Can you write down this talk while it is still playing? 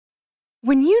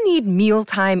When you need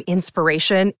mealtime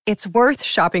inspiration, it's worth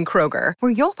shopping Kroger,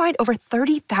 where you'll find over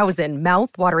 30,000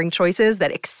 mouth-watering choices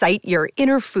that excite your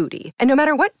inner foodie. And no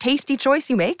matter what tasty choice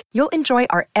you make, you'll enjoy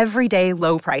our everyday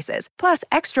low prices, plus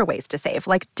extra ways to save,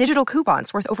 like digital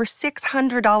coupons worth over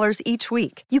 $600 each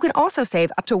week. You can also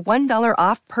save up to $1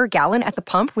 off per gallon at the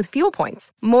pump with fuel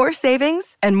points. More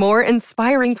savings and more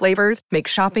inspiring flavors make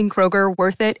shopping Kroger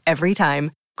worth it every time.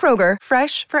 Kroger,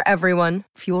 fresh for everyone.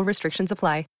 Fuel restrictions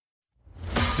apply.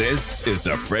 This is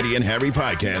the Freddie and Harry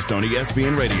podcast on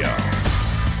ESPN Radio.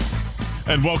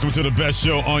 And welcome to the best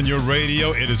show on your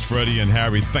radio. It is Freddie and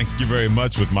Harry. Thank you very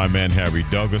much with my man, Harry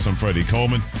Douglas. I'm Freddie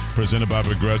Coleman, presented by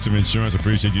Progressive Insurance.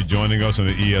 Appreciate you joining us on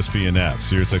the ESPN app,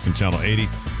 Sirius XM Channel 80,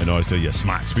 and always tell you a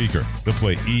smart speaker to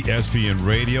play ESPN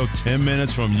Radio. 10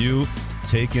 minutes from you,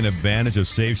 taking advantage of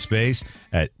safe space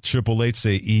at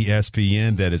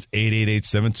 888-SAY-ESPN. That is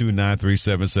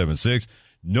 888-729-3776.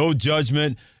 No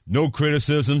judgment, no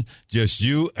criticism, just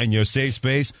you and your safe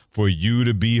space for you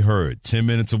to be heard. 10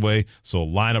 minutes away, so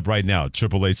line up right now.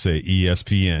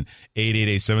 888-SAY-ESPN,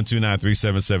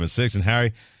 888-729-3776. And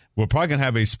Harry, we're probably going to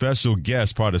have a special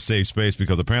guest part of Safe Space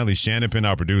because apparently Shannon Penn,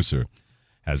 our producer,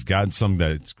 has gotten something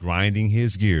that's grinding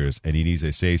his gears, and he needs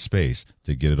a safe space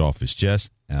to get it off his chest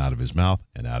and out of his mouth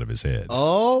and out of his head.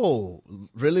 Oh,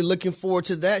 really looking forward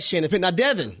to that, Shannon Penn. Now,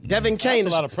 Devin Kane. That's a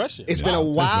lot of pressure. It's been a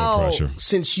while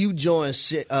since you joined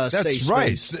Safe That's Space.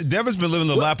 right. Devin's been living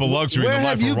the lap of luxury in the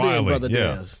life of Riley. Where have you been, Brother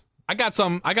Dev? I got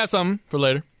something for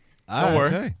later. Don't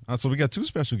worry. Okay. So we got two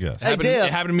special guests. Hey, Dev,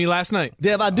 it happened to me last night.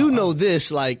 Dev, I do know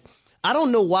this. Like, I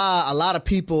don't know why a lot of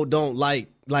people don't like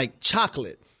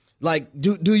chocolate. Like,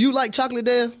 do you like chocolate,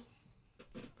 Dev?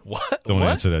 What? Don't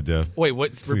answer that, Dev. Wait,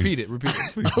 what? Repeat it.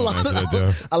 Please don't answer that,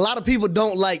 Dev. A lot of people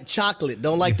don't like chocolate,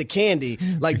 don't like the candy.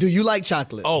 Like, do you like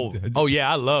chocolate? Oh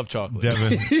yeah, I love chocolate.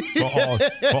 Devin,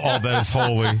 for all that is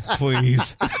holy,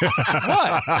 please.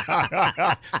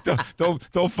 What?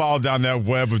 Don't fall down that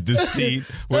web of deceit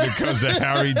when it comes to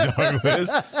Harry Douglas.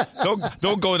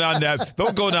 Don't go down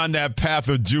that path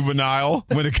of juvenile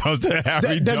when it comes to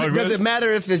Harry Douglas. Does it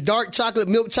matter if it's dark chocolate,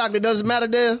 milk chocolate? Doesn't matter,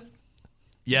 Dev?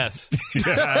 Yes.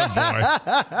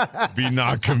 Yeah, boy. Be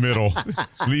non-committal.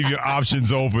 Leave your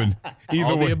options open.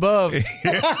 All the above.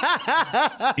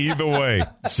 Either way,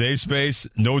 safe space,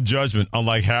 no judgment,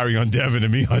 unlike Harry on Devin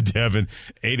and me on Devin.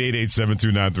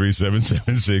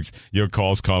 888-729-3776. Your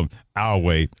calls come our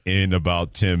way in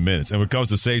about 10 minutes. And when it comes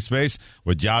to safe space,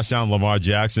 with Josh Allen, Lamar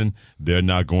Jackson, they're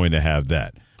not going to have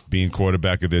that. Being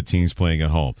quarterback of their teams playing at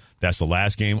home. That's the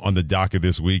last game on the docket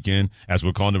this weekend, as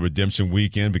we're calling the redemption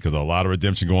weekend, because a lot of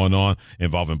redemption going on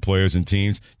involving players and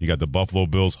teams. You got the Buffalo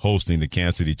Bills hosting the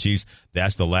Kansas City Chiefs.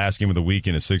 That's the last game of the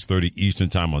weekend at 6:30 Eastern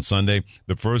time on Sunday.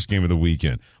 The first game of the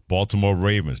weekend, Baltimore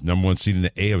Ravens, number one seed in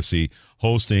the AFC,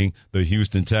 hosting the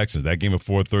Houston Texans. That game at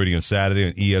 4:30 on Saturday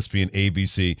on ESPN,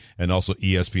 ABC, and also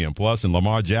ESPN Plus. And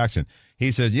Lamar Jackson,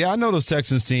 he says, yeah, I know those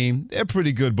Texans team. They're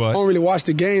pretty good, but I don't really watch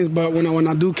the games, but when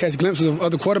I do catch glimpses of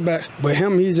other quarterbacks, but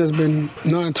him, he's just been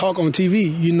non-talk on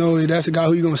TV. You know, that's the guy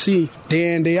who you're going to see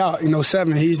day in, day out.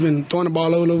 7, he's been throwing the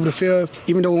ball all over the field.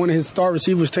 Even though one of his star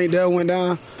receivers, Tank Dell, went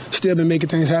down, still been making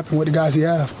things happen with the guys he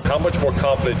has. How much more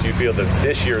confident do you feel that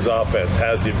this year's offense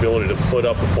has the ability to put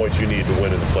up the points you need to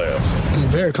win in the playoffs? I'm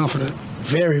very confident.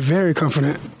 Very, very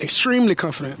confident. Extremely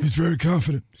confident. He's very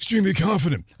confident. Extremely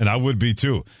confident. And I would be,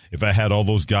 too, if I had all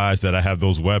those guys that I have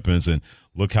those weapons. And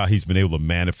look how he's been able to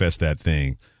manifest that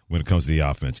thing when it comes to the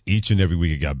offense. Each and every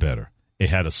week it got better. It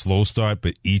had a slow start,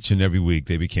 but each and every week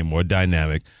they became more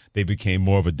dynamic. They became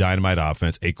more of a dynamite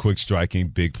offense, a quick striking,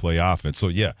 big play offense. So,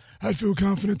 yeah, I'd feel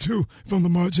confident, too, if I'm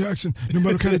Lamar Jackson, no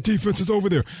matter what kind of defense is over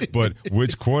there. But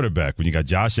which quarterback? When you got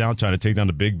Josh Allen trying to take down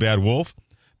the big bad wolf,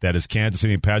 that is Kansas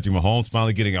City and Patrick Mahomes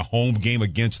finally getting a home game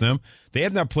against them. They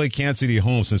have not played Kansas City at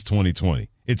home since 2020.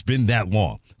 It's been that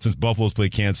long since Buffalo's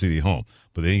played Kansas City at home.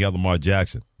 But they ain't got Lamar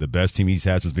Jackson, the best team he's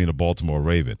had since being a Baltimore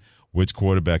Raven. Which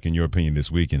quarterback, in your opinion, this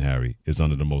weekend, Harry, is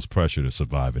under the most pressure to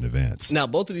survive and advance? Now,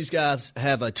 both of these guys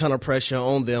have a ton of pressure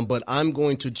on them, but I'm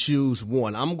going to choose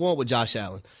one. I'm going with Josh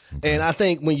Allen. Okay. And I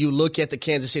think when you look at the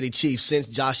Kansas City Chiefs, since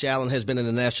Josh Allen has been in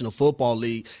the National Football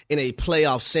League in a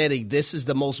playoff setting, this is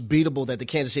the most beatable that the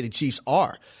Kansas City Chiefs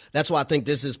are. That's why I think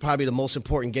this is probably the most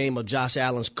important game of Josh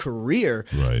Allen's career,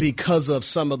 right, because of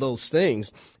some of those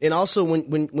things. And also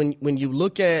when you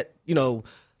look at,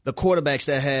 the quarterbacks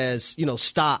that has,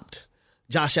 stopped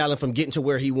Josh Allen from getting to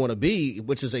where he want to be,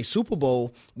 which is a Super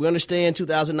Bowl. We understand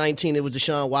 2019 it was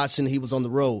Deshaun Watson, he was on the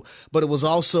road. But it was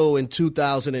also in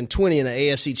 2020 in the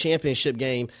AFC Championship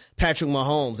game, Patrick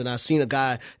Mahomes. And I've seen a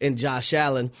guy in Josh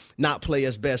Allen not play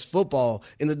his best football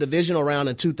in the divisional round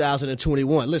in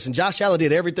 2021. Listen, Josh Allen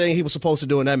did everything he was supposed to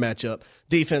do in that matchup.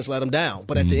 Defense let him down.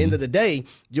 But at the end of the day,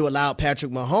 you allowed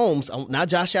Patrick Mahomes, not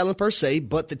Josh Allen per se,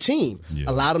 but the team,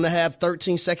 allowed him to have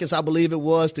 13 seconds, I believe it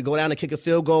was, to go down and kick a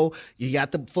field goal. You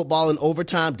got the football in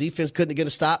overtime. Defense couldn't get a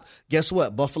stop. Guess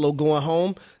what? Buffalo going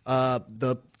home.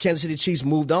 The Kansas City Chiefs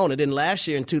moved on. And then last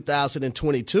year in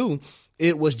 2022,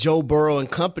 it was Joe Burrow and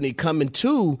company coming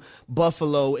to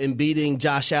Buffalo and beating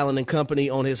Josh Allen and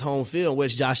company on his home field,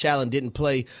 which Josh Allen didn't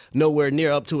play nowhere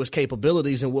near up to his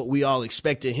capabilities and what we all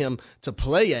expected him to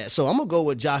play at. So I'm going to go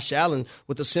with Josh Allen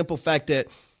with the simple fact that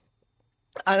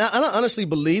I honestly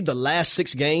believe the last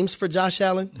 6 games for Josh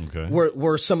Allen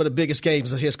were some of the biggest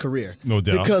games of his career. No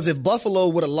doubt. Because if Buffalo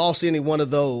would have lost any one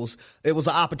of those, it was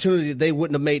an opportunity that they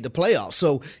wouldn't have made the playoffs.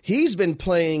 So he's been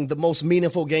playing the most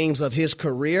meaningful games of his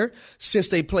career since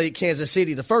they played Kansas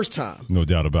City the first time. No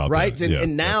doubt about that. Right?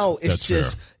 And now that's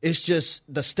it's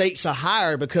just the stakes are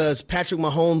higher because Patrick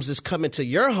Mahomes is coming to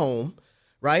your home.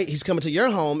 Right? He's coming to your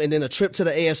home, and then a trip to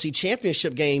the AFC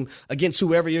Championship game against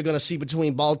whoever you're going to see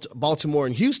between Baltimore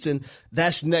and Houston,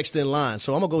 that's next in line.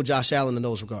 So I'm going to go Josh Allen in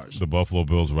those regards. The Buffalo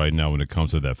Bills right now, when it comes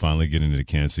to that, finally getting to the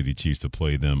Kansas City Chiefs to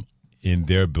play them in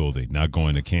their building, not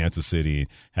going to Kansas City,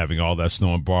 having all that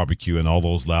snow and barbecue and all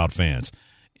those loud fans.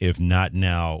 If not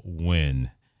now, when?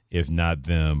 If not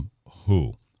them,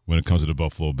 who? When it comes to the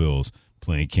Buffalo Bills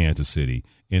playing Kansas City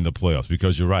in the playoffs.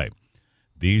 Because you're right.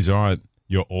 These aren't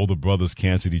your older brothers,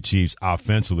 Kansas City Chiefs,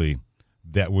 offensively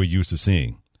that we're used to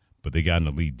seeing. But they got an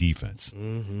elite defense.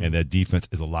 And that defense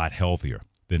is a lot healthier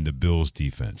than the Bills'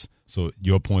 defense. So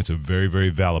your points are very, very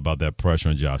valid about that pressure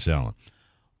on Josh Allen.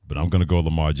 But I'm going to go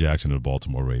Lamar Jackson to the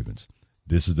Baltimore Ravens.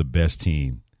 This is the best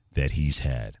team that he's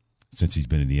had since he's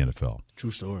been in the NFL.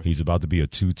 True story. He's about to be a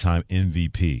 2-time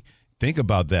MVP. Think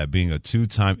about that, being a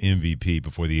 2-time MVP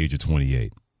before the age of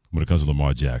 28 when it comes to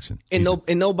Lamar Jackson. And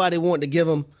nobody wanted to give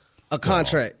him a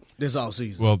contract this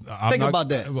offseason. Well, think about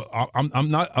that.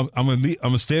 I'm going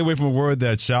to stay away from a word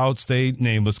that shall stay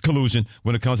nameless, collusion,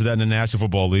 when it comes to that in the National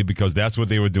Football League, because that's what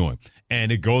they were doing.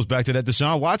 And it goes back to that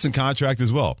Deshaun Watson contract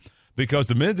as well. Because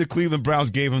the minute the Cleveland Browns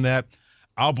gave him that,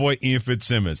 our boy Ian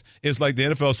Fitzsimmons, it's like the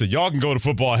NFL said, y'all can go to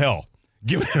football hell.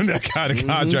 Give him that kind of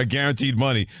contract, guaranteed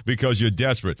money, because you're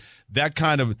desperate. That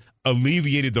kind of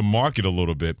alleviated the market a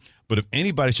little bit. But if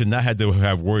anybody should not have to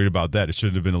have worried about that, it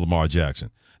should have been Lamar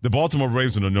Jackson. The Baltimore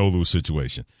Ravens in a no-lose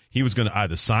situation. He was going to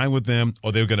either sign with them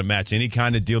or they were going to match any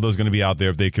kind of deal that was going to be out there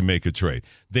if they could make a trade.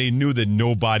 They knew that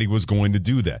nobody was going to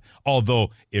do that. Although,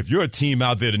 if you're a team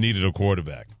out there that needed a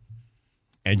quarterback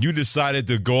and you decided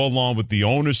to go along with the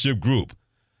ownership group,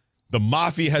 the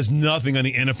mafia has nothing on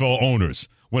the NFL owners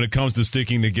when it comes to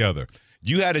sticking together.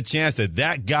 You had a chance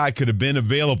that guy could have been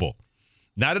available.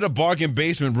 Not at a bargain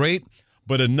basement rate,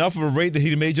 but enough of a rate that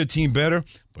he made your team better.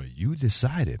 But you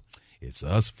decided it's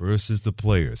us versus the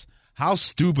players. How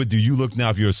stupid do you look now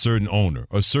if you're a certain owner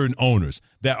or certain owners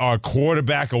that are a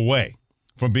quarterback away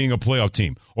from being a playoff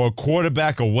team or a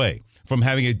quarterback away from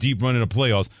having a deep run in the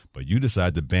playoffs, but you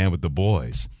decide to band with the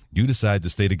boys. You decide to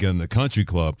stay together in the country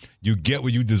club. You get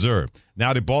what you deserve.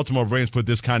 Now the Baltimore Ravens put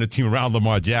this kind of team around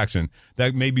Lamar Jackson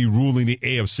that may be ruling the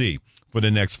AFC for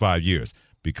the next 5 years.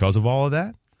 Because of all of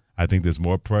that, I think there's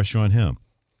more pressure on him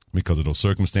because of those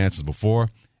circumstances before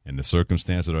and the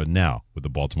circumstances that are now with the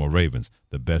Baltimore Ravens,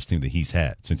 the best team that he's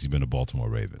had since he's been a Baltimore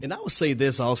Raven. And I would say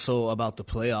this also about the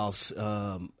playoffs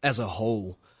as a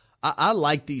whole. I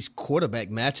like these quarterback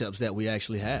matchups that we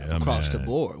actually have across the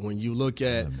board. When you look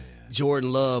at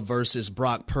Jordan Love versus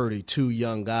Brock Purdy, 2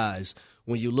 young guys.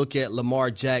 When you look at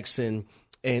Lamar Jackson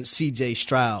and C.J.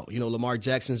 Stroud. You know, Lamar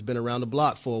Jackson's been around the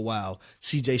block for a while.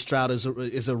 C.J. Stroud is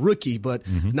a rookie, but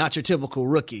not your typical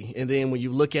rookie. And then when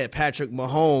you look at Patrick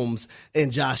Mahomes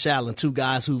and Josh Allen, 2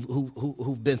 guys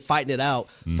who've been fighting it out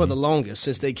for the longest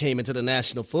since they came into the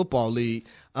National Football League.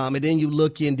 And then you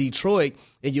look in Detroit,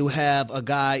 and you have a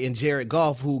guy in Jared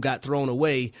Goff who got thrown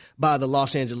away by the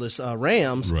Los Angeles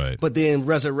Rams, but then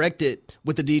resurrected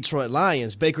with the Detroit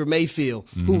Lions. Baker Mayfield,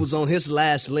 who was on his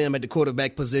last limb at the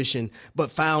quarterback position,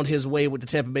 but found his way with the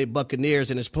Tampa Bay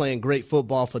Buccaneers and is playing great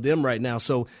football for them right now.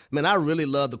 So, man, I really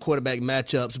love the quarterback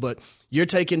matchups, but you're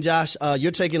taking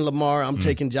Lamar, I'm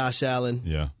taking Josh Allen.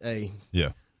 Yeah. Hey.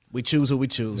 Yeah. We choose who we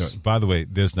choose. By the way,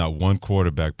 there's not one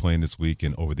quarterback playing this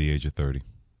weekend over the age of 30.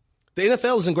 The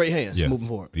NFL is in great hands moving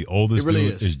forward. The oldest really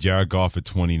dude is Jared Goff at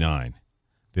 29.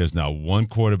 There's not one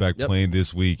quarterback playing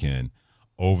this weekend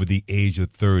over the age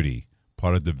of 30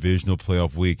 part of the divisional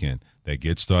playoff weekend that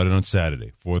gets started on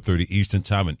Saturday, 4:30 Eastern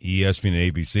Time on ESPN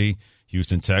and ABC.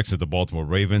 Houston Texans, the Baltimore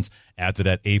Ravens. After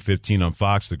that, 8:15 on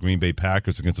Fox, the Green Bay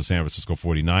Packers against the San Francisco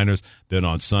 49ers. Then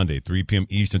on Sunday, 3 p.m.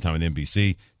 Eastern Time on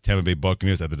NBC, Tampa Bay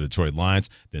Buccaneers at the Detroit Lions.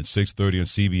 Then 6:30 on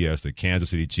CBS, the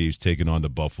Kansas City Chiefs taking on the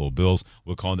Buffalo Bills.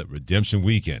 We're calling it Redemption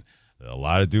Weekend. A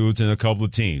lot of dudes and a couple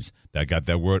of teams that got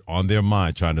that word on their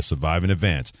mind trying to survive in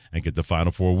advance and get the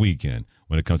Final Four weekend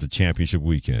when it comes to championship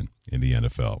weekend in the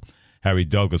NFL. Harry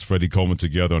Douglas, Freddie Coleman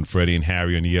together on Freddie and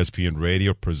Harry on ESPN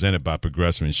Radio, presented by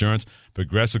Progressive Insurance.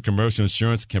 Progressive Commercial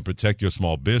Insurance can protect your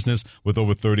small business with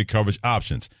over 30 coverage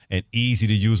options, an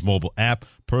easy-to-use mobile app,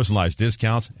 personalized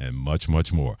discounts, and much,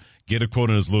 much more. Get a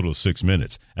quote in as little as 6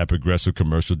 minutes at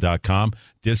ProgressiveCommercial.com.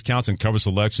 Discounts and coverage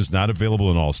selections not available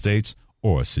in all states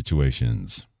or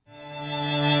situations.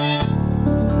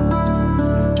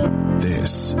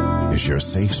 This is your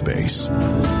safe space.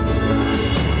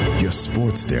 Your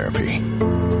sports therapy.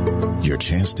 Your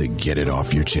chance to get it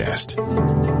off your chest.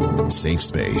 Safe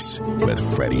Space with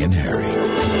Freddie and Harry.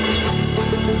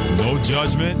 No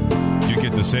judgment. You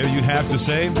get to say what you have to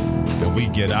say, and we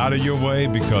get out of your way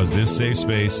because this safe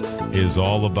space is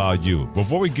all about you.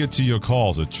 Before we get to your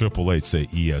calls at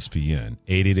 888-SAY-ESPN,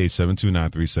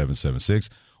 888-729-3776,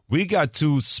 we got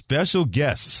two special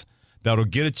guests that'll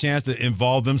get a chance to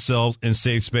involve themselves in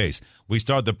safe space. We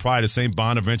start the Pride of St.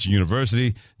 Bonaventure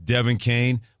University. Devin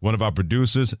Kane, one of our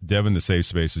producers. Devin, the safe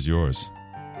space is yours.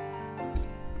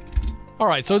 All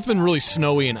right, so it's been really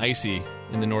snowy and icy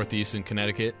in the Northeast in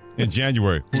Connecticut. In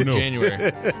January. Who knew?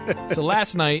 January. So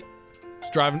last night,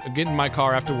 I was getting in my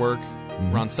car after work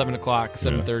around 7 o'clock,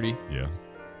 7:30. Yeah.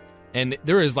 And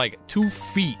there is like 2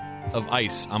 feet of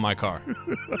ice on my car.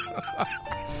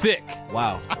 Thick.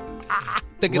 Wow.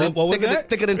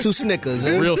 Thicker than 2 Snickers.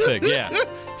 Eh? Real thick, yeah.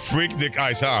 Freaknik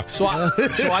ice, huh? So I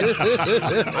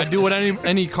do what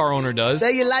any car owner does.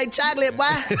 Say you like chocolate, boy.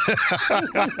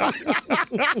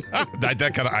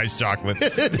 that kind of ice chocolate.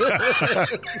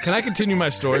 Can I continue my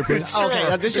story, please?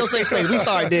 Okay, this is your safe space. We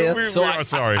sorry, dear. We are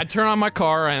sorry. I turn on my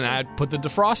car and I put the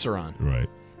defroster on. Right.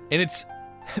 And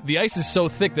the ice is so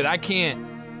thick that I can't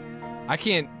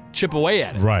chip away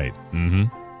at it. Right. Mm-hmm.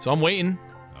 So I'm waiting,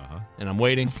 and I'm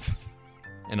waiting,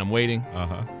 and I'm waiting.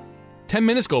 10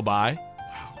 minutes go by.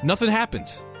 Nothing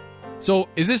happens. So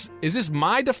is this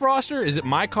my defroster? Is it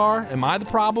my car? Am I the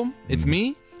problem? It's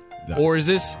me? No. Or is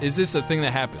this a thing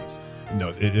that happens?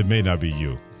 No, it may not be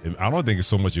you. I don't think it's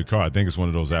so much your car. I think it's one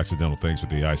of those accidental things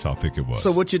with the ice, how thick it was.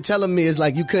 So what you're telling me is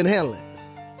like you couldn't handle it.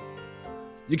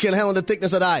 You couldn't handle the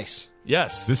thickness of the ice.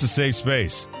 Yes. This is safe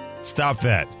space. Stop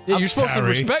that. Yeah, you're supposed to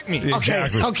respect me.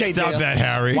 Exactly. Okay, Stop Dale. that,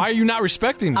 Harry. Why are you not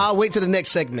respecting me? I'll wait till the next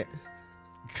segment.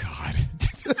 God.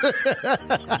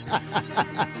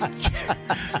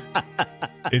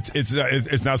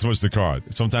 It's not so much the car.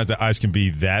 Sometimes the ice can be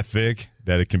that thick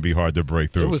that it can be hard to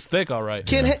break through. It was thick, all right.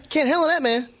 Can't handle that,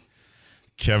 man.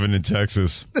 Kevin in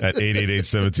Texas at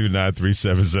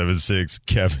 888-729-3776.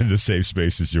 Kevin, the safe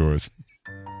space is yours.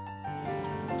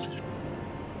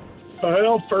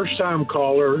 Well, first-time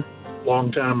caller,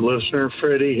 long-time listener,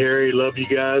 Freddie, Harry, love you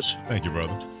guys. Thank you,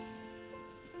 brother.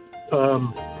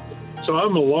 So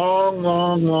I'm a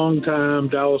long time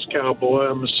Dallas Cowboy.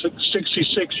 I'm a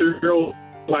 66-year-old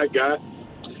black guy.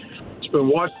 I've been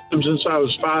watching them since I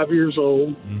was 5 years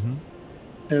old. Mm-hmm.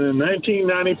 And in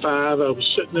 1995, I was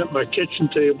sitting at my kitchen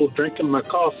table drinking my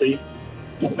coffee,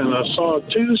 and I saw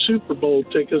 2 Super Bowl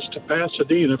tickets to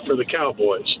Pasadena for the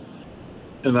Cowboys.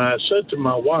 And I said to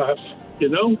my wife,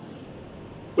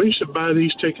 we should buy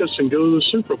these tickets and go to the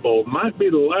Super Bowl. Might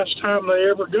be the last time they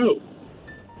ever go.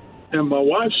 And my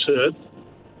wife said,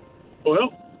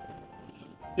 well,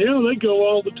 they go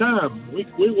all the time.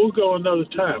 We'll go another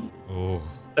time. Oh.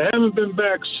 They haven't been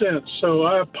back since. So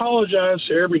I apologize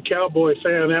to every Cowboy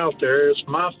fan out there. It's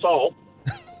my fault.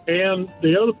 And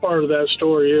the other part of that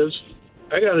story is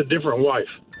I got a different wife.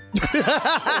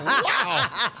 Wow.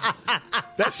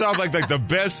 That sounds like the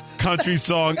best country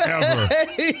song ever.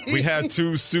 We had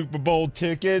 2 Super Bowl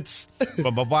tickets,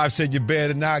 but my wife said you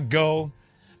better not go.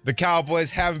 The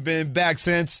Cowboys haven't been back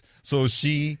since, so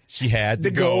she had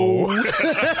to go.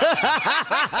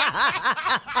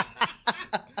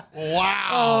 Wow.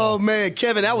 Oh, man.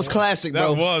 Kevin, that was classic,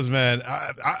 bro. That was, man.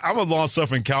 I'm a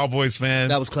long-suffering Cowboys fan.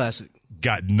 That was classic.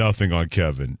 Got nothing on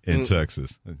Kevin in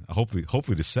Texas.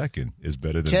 Hopefully the second is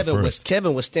better than the first.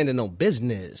 Kevin was standing on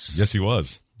business. Yes, he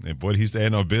was. And boy, he's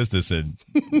standing on business and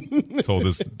told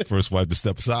his first wife to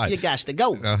step aside. You got to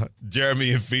go.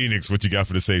 Jeremy in Phoenix, what you got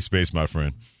for the safe space, my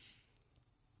friend?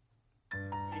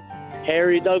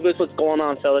 Harry, Douglas, what's going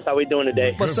on, fellas? How we doing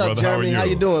today? What's up, Jeremy? How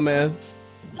you doing, man?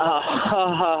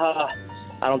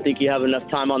 I don't think you have enough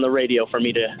time on the radio for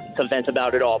me to vent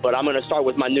about it all. But I'm going to start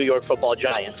with my New York Football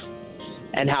Giants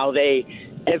and how they,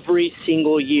 every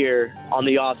single year on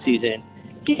the offseason,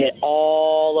 get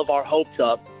all of our hopes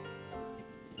up.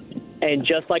 And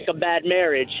just like a bad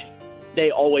marriage,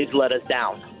 they always let us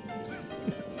down.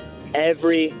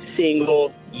 Every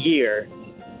single year.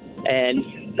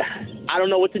 And I don't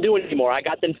know what to do anymore. I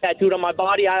got them tattooed on my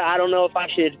body. I don't know if I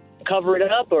should cover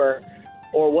it up or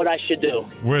what I should do.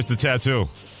 Where's the tattoo?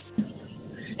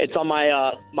 It's on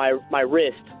my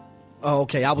wrist. Oh,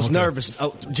 okay. I was nervous.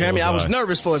 Oh, Jeremy, I was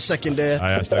nervous for a second there.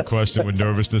 I asked that question with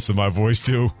nervousness in my voice,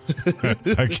 too.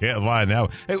 I can't lie now.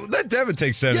 Hey, let Devin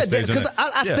take center stage. Because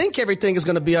I think everything is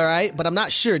going to be all right, but I'm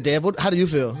not sure, Dev. How do you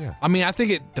feel? Yeah. I mean, I think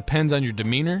it depends on your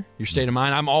demeanor, your state of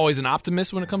mind. I'm always an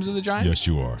optimist when it comes to the Giants. Yes,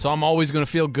 you are. So I'm always going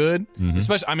to feel good. Mm-hmm.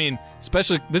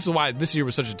 Especially, this is why this year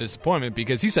was such a disappointment,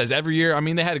 because he says every year, I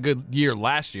mean, they had a good year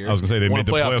last year. I was going to say they made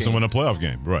the playoffs and won a playoff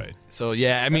game. Right. So,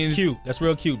 yeah, I mean. That's cute. That's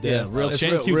real cute, Dev. Yeah, real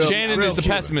cute. Shannon is the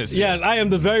pessimist. Yes, I am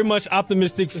the very much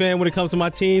optimistic fan when it comes to my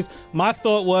teams. My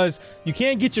thought was you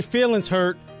can't get your feelings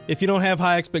hurt if you don't have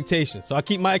high expectations. So I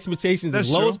keep my expectations as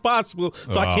low as possible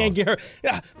so I can't get hurt.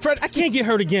 Yeah, Fred, I can't get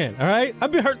hurt again, all right?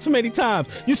 I've been hurt too many times.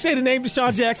 You say the name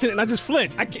Deshaun Jackson and I just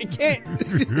flinch. I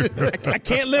can't. I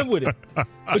can't live with it.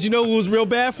 But you know who was real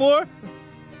bad for?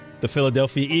 The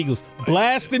Philadelphia Eagles.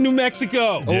 Blast in New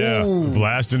Mexico. Yeah,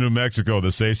 blast in New Mexico.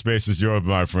 The safe space is yours,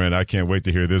 my friend. I can't wait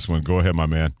to hear this one. Go ahead, my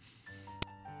man.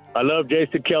 I love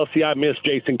Jason Kelce. I miss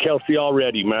Jason Kelce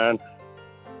already, man.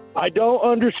 I don't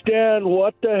understand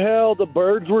what the hell the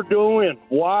Birds were doing.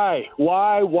 Why?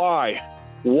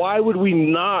 Why would we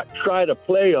not try to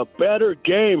play a better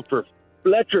game for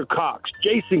Fletcher Cox,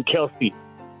 Jason Kelce,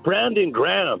 Brandon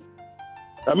Graham?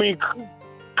 I mean,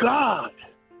 God,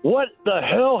 what the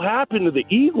hell happened to the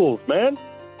Eagles, man?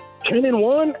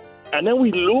 10-1, and then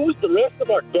we lose the rest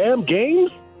of our damn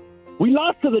games? We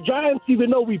lost to the Giants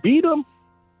even though we beat them?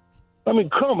 I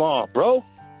mean, come on, bro.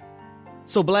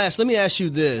 So, Blast, let me ask you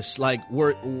this. Like,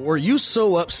 were you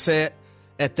so upset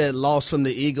at that loss from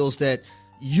the Eagles that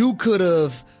you could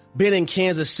have been in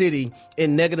Kansas City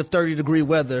in negative 30-degree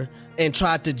weather and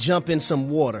tried to jump in some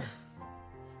water?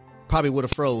 Probably would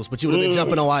have froze, but you would have been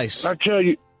jumping on ice. I tell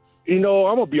you, I'm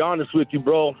going to be honest with you,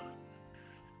 bro.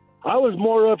 I was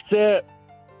more upset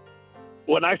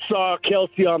when I saw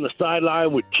Kelce on the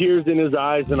sideline with tears in his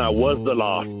eyes than I was the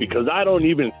loss, because I don't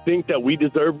even think that we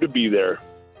deserve to be there.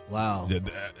 Wow.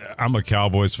 I'm a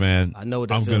Cowboys fan. I know what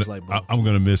that feels like, bro. I'm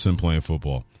going to miss him playing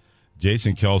football.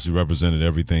 Jason Kelce represented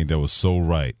everything that was so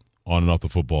right on and off the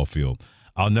football field.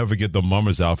 I'll never get the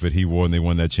Mummers outfit he wore when they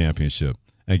won that championship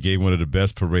and gave one of the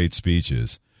best parade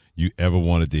speeches you ever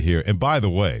wanted to hear. And by the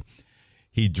way,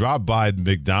 he dropped by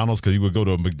McDonald's because he would go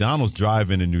to a McDonald's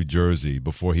drive-in in New Jersey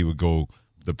before he would go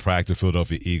to practice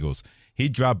Philadelphia Eagles. He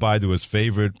dropped by to his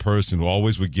favorite person who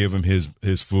always would give him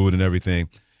his food and everything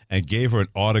and gave her an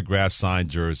autographed signed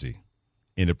jersey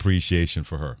in appreciation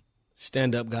for her.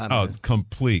 Stand-up guy, man. Oh,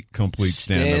 complete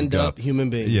stand-up human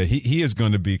being. Yeah, he is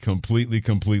going to be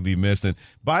completely missed. And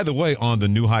by the way, on the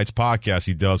New Heights podcast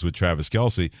he does with Travis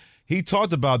Kelce, he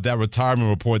talked about that retirement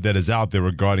report that is out there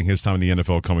regarding his time in the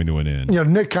NFL coming to an end.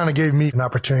 Nick kind of gave me an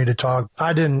opportunity to talk.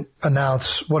 I didn't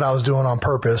announce what I was doing on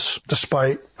purpose,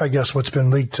 despite, I guess, what's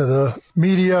been leaked to the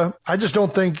media. I just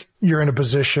don't think you're in a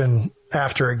position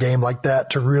after a game like that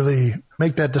to really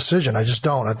make that decision. I just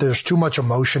don't. There's too much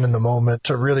emotion in the moment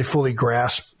to really fully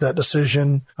grasp that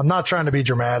decision. I'm not trying to be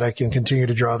dramatic and continue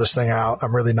to draw this thing out.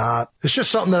 I'm really not. It's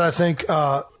just something that I think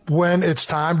when it's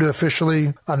time to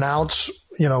officially announce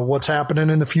what's happening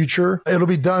in the future, it'll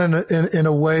be done in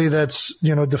a way that's,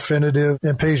 definitive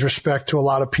and pays respect to a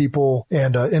lot of people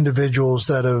and individuals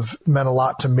that have meant a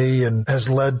lot to me and has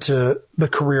led to the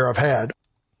career I've had.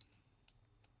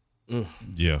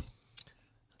 Yeah.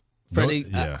 Freddie,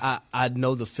 yeah. I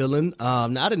know the feeling. Now,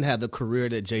 I didn't have the career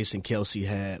that Jason Kelce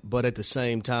had, but at the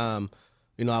same time,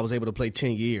 I was able to play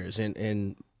 10 years.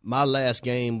 And my last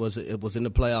game was in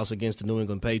the playoffs against the New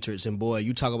England Patriots. And, boy,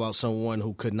 you talk about someone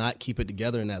who could not keep it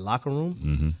together in that locker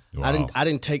room. Mm-hmm. Wow. I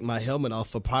didn't take my helmet off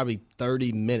for probably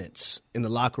 30 minutes in the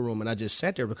locker room, and I just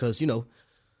sat there because,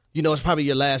 it's probably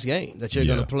your last game that you're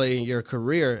going to play in your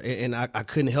career. And I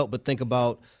couldn't help but think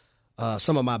about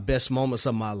some of my best moments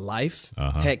of my life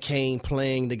had came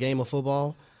playing the game of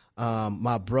football.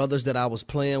 My brothers that I was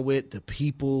playing with, the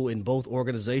people in both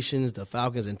organizations, the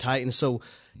Falcons and Titans. So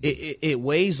it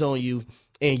weighs on you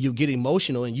and you get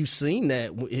emotional. And you've seen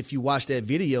that if you watch that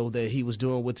video that he was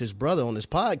doing with his brother on his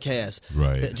podcast.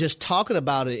 Right. Just talking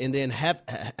about it and then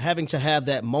having to have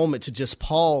that moment to just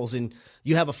pause, and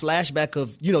you have a flashback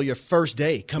of, your first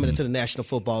day coming into the National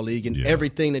Football League and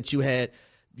everything that you had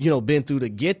been through to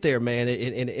get there, man.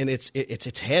 And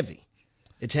it's heavy.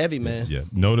 It's heavy, man. Yeah.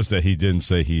 Notice that he didn't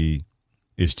say he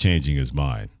is changing his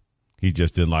mind. He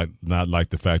just not like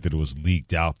the fact that it was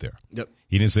leaked out there. Yep.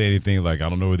 He didn't say anything like, I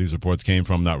don't know where these reports came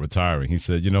from, not retiring. He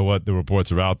said, you know what, the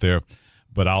reports are out there,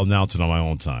 but I'll announce it on my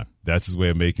own time. That's his way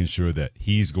of making sure that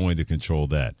he's going to control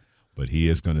that. But he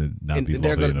is going to not be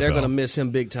they're going to miss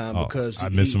him big time because I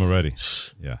miss him already.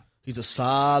 Yeah. He's a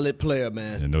solid player,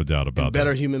 man. And no doubt about that.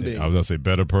 Better human being. I was going to say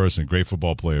better person, great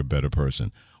football player, better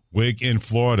person. Wig in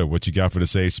Florida, what you got for the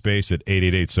safe space at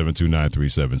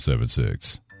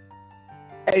 888-729-3776?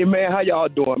 Hey, man, how y'all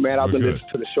doing, man? I've been We're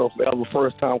listening to the show forever,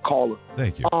 first-time caller.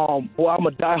 Thank you. Well, I'm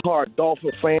a diehard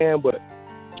Dolphin fan, but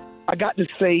I got to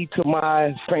say to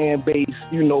my fan base,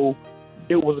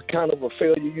 it was a kind of a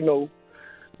failure,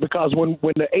 because when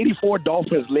the 84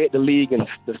 Dolphins led the league in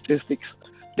statistics,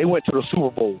 they went to the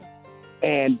Super Bowl.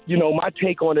 And, my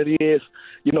take on it is,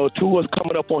 Tua's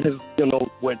coming up on his,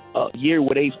 year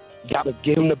where they got to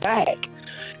get him the bag.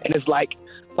 And it's like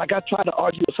I try to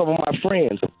argue with some of my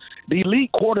friends, the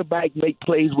elite quarterback make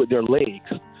plays with their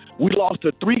legs. We lost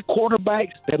to 3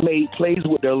 quarterbacks that made plays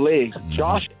with their legs.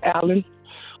 Josh Allen,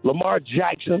 Lamar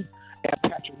Jackson, and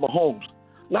Patrick Mahomes.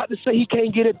 Not to say he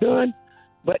can't get it done,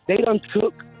 but they done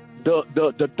took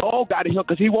the dog out of him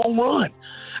because he won't run.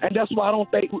 And that's why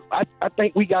I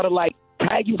think we got to,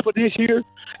 tag him for this year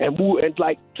and move and,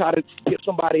 try to get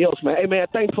somebody else, man. Hey, man,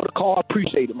 thanks for the call. I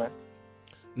appreciate it, man.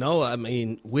 No, I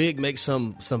mean, Wig makes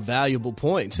some valuable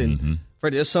points. And,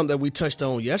 Freddie, that's something that we touched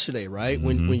on yesterday, right?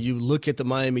 Mm-hmm. When you look at the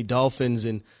Miami Dolphins,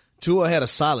 and Tua had a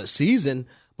solid season,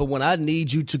 but when I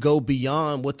need you to go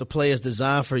beyond what the play is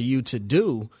designed for you to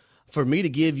do, for me to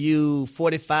give you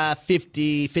 $45,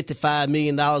 $50, $55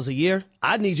 million a year,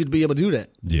 I need you to be able to do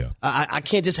that. Yeah. I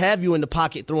can't just have you in the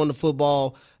pocket throwing the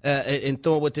football and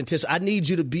throwing with intent. I need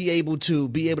you to be able to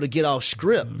get off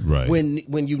script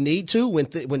when you need to,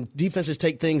 when defenses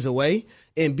take things away,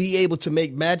 and be able to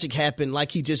make magic happen,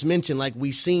 like he just mentioned, like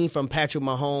we've seen from Patrick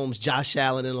Mahomes, Josh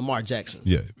Allen, and Lamar Jackson.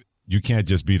 Yeah. You can't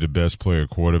just be the best player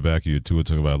quarterback. You're Tua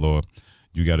Tagovailoa.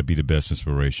 You got to be the best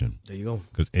inspiration. There you go.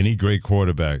 Because any great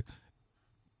quarterback,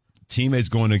 teammates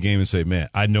go in the game and say, man,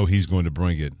 I know he's going to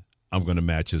bring it. I'm going to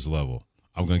match his level.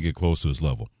 I'm going to get close to his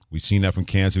level. We've seen that from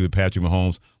Kansas City with Patrick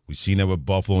Mahomes. We've seen that with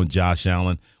Buffalo and Josh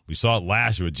Allen. We saw it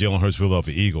last year with Jalen Hurts,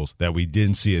 Philadelphia Eagles, that we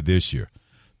didn't see it this year.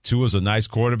 Tua's a nice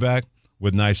quarterback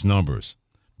with nice numbers.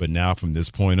 But now from this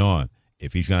point on,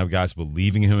 if he's going to have guys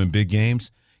believing in him in big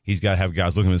games, he's got to have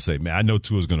guys look at him and say, man, I know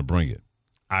Tua's going to bring it.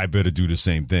 I better do the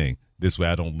same thing. This way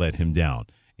I don't let him down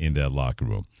in that locker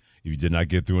room. If you did not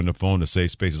get through on the phone, the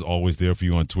safe space is always there for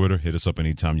you on Twitter. Hit us up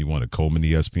anytime you want at Coleman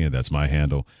ESPN. That's my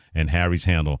handle. And Harry's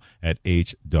handle at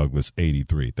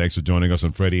HDouglas83. Thanks for joining us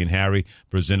on Freddie and Harry,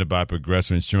 presented by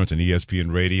Progressive Insurance and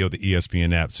ESPN Radio, the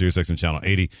ESPN app, SiriusXM Channel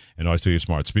 80, and always tell your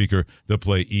smart speaker to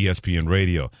play ESPN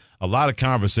Radio. A lot of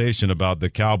conversation about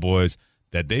the Cowboys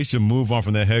that they should move on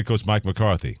from their head coach, Mike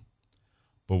McCarthy.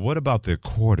 But what about their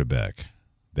quarterback?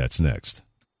 That's next.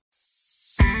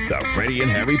 The Freddie and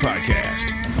Harry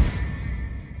Podcast.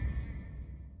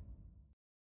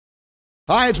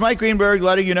 Hi, it's Mike Greenberg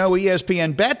letting you know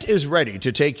ESPN Bet is ready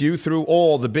to take you through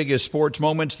all the biggest sports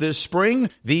moments this spring.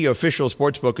 The official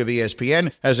sportsbook of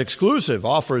ESPN has exclusive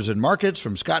offers and markets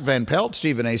from Scott Van Pelt,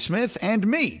 Stephen A. Smith, and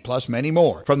me, plus many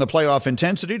more. From the playoff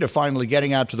intensity to finally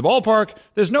getting out to the ballpark,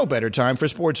 there's no better time for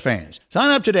sports fans. Sign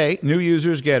up today. New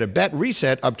users get a bet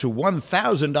reset up to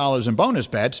 $1,000 in bonus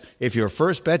bets if your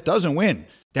first bet doesn't win.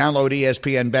 Download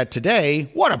ESPN Bet today.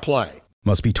 What a play.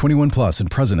 Must be 21 plus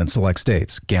and present in select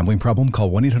states. Gambling problem?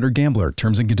 Call 1-800-GAMBLER.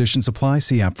 Terms and conditions apply.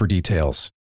 See app for details.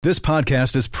 This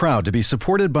podcast is proud to be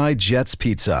supported by Jets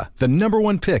Pizza, the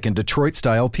 #1 pick in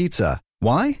Detroit-style pizza.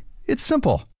 Why? It's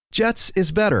simple. Jets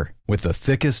is better. With the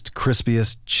thickest,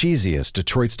 crispiest, cheesiest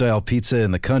Detroit-style pizza in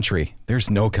the country,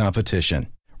 there's no competition.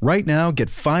 Right now, get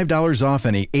 $5 off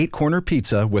any 8-corner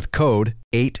pizza with code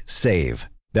 8SAVE.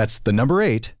 That's the number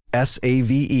 8,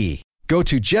 SAVE. Go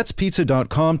to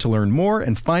jetspizza.com to learn more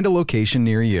and find a location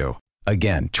near you.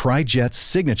 Again, try Jet's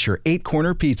signature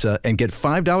 8-corner pizza and get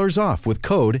 $5 off with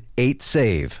code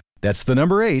 8SAVE. That's the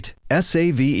number 8,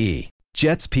 SAVE.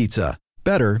 Jet's Pizza.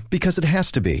 Better because it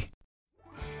has to be.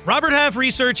 Robert Half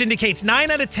research indicates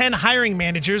 9 out of 10 hiring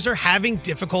managers are having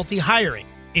difficulty hiring.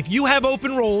 If you have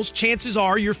open roles, chances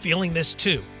are you're feeling this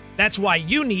too. That's why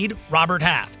you need Robert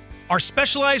Half. Our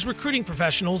specialized recruiting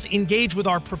professionals engage with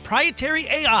our proprietary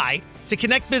AI to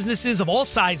connect businesses of all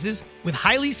sizes with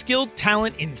highly skilled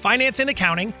talent in finance and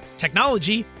accounting,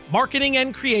 technology, marketing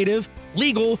and creative,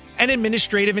 legal, and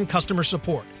administrative and customer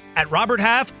support. At Robert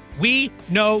Half, we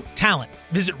know talent.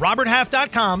 Visit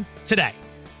roberthalf.com today.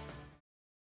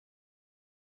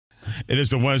 It is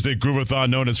the Wednesday Groovathon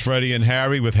known as Freddie and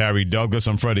Harry with Harry Douglas.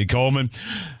 I'm Freddie Coleman,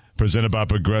 presented by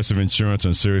Progressive Insurance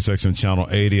on SiriusXM Channel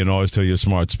 80, and always tell your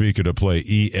smart speaker to play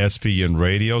ESPN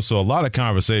Radio. So a lot of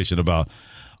conversation about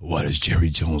what is Jerry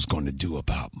Jones going to do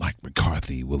about Mike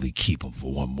McCarthy? Will he keep him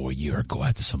for one more year or go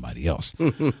after somebody else?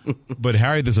 But,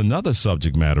 Harry, there's another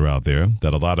subject matter out there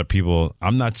that a lot of people,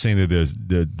 I'm not saying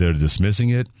that they're dismissing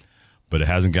it, but it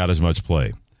hasn't got as much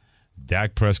play.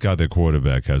 Dak Prescott, their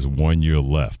quarterback, has 1 year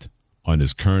left on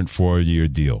his current 4-year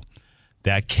deal.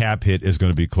 That cap hit is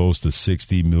going to be close to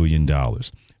 $60 million,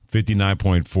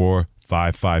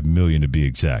 $59.455 million to be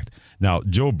exact. Now,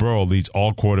 Joe Burrow leads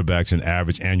all quarterbacks in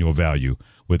average annual value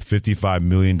with $55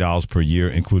 million per year,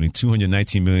 including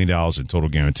 $219 million in total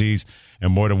guarantees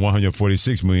and more than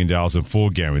 $146 million in full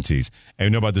guarantees. And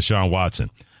you know about Deshaun Watson,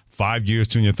 5 years,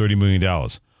 $230 million,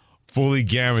 fully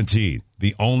guaranteed.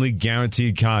 The only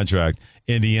guaranteed contract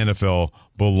in the NFL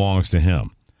belongs to him.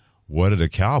 What are the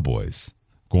Cowboys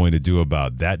going to do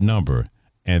about that number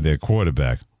and their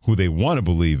quarterback, who they want to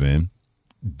believe in,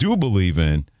 do believe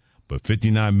in, but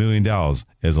 $59 million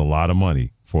is a lot of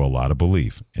money for a lot of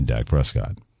belief in Dak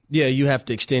Prescott. Yeah, you have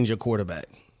to extend your quarterback,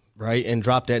 right, and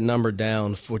drop that number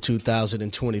down for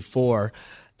 2024.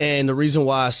 And the reason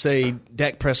why I say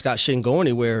Dak Prescott shouldn't go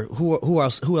anywhere, who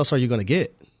else are you going to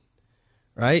get?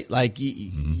 Right? Like,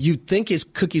 you think it's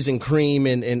cookies and cream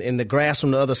and the grass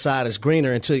from the other side is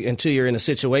greener until you're in a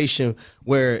situation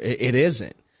where it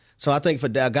isn't. So I think for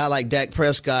a guy like Dak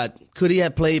Prescott, could he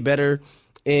have played better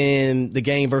in the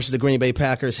game versus the Green Bay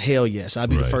Packers? Hell yes. I'd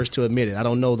be the first to admit it. I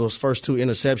don't know those first two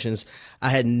interceptions. I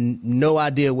had no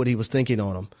idea what he was thinking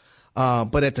on them.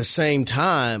 But at the same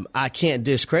time, I can't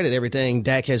discredit everything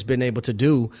Dak has been able to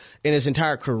do in his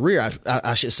entire career,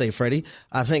 I should say, Freddie.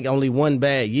 I think only one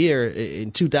bad year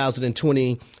in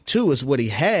 2022 is what he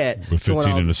had. With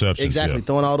 15 interceptions. Exactly,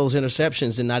 throwing all those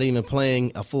interceptions and not even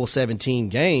playing a full 17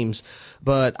 games.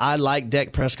 But I like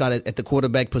Dak Prescott at the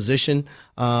quarterback position.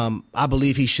 I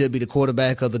believe he should be the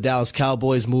quarterback of the Dallas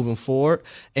Cowboys moving forward.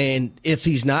 And if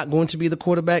he's not going to be the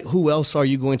quarterback, who else are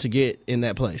you going to get in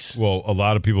that place? Well, a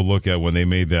lot of people look at when they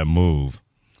made that move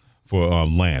for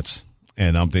Lance,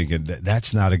 and I'm thinking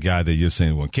that's not a guy that you're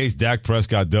saying, well, in case Dak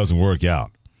Prescott doesn't work out,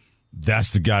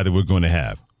 that's the guy that we're going to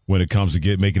have when it comes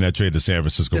to making that trade to San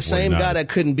Francisco 49ers. The same guy that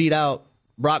couldn't beat out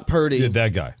Brock Purdy. Yeah,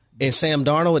 that guy. And Sam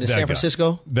Darnold in San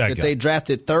Francisco that they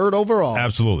drafted 3rd overall.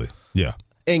 Absolutely, yeah.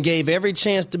 And gave every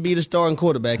chance to be the starting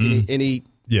quarterback, okay.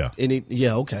 Yeah,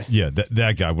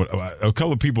 that guy. A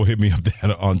couple of people hit me up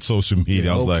on social media.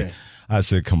 Yeah, I was I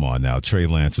said, come on now, Trey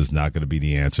Lance is not going to be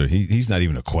the answer. He's not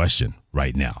even a question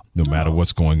right now, no matter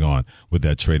what's going on with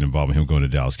that trade involving him going to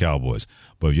Dallas Cowboys.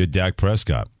 But if you're Dak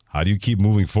Prescott, how do you keep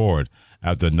moving forward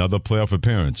after another playoff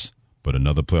appearance, but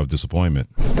another playoff disappointment?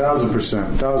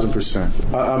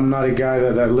 1,000%. I'm not a guy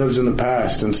that lives in the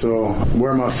past, and so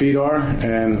where my feet are,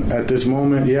 and at this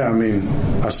moment,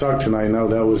 I sucked tonight. No,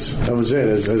 that was it.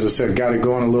 As I said, got it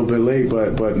going a little bit late,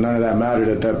 but none of that mattered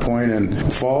at that point.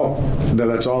 And fault,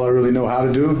 that's all I really know how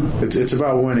to do. It's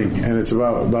about winning, and it's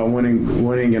about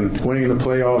winning and winning in the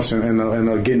playoffs,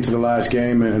 and getting to the last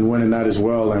game and winning that as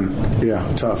well. And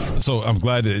yeah, tough. So I'm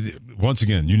glad that, once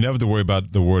again, you never have to worry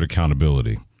about the word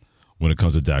accountability when it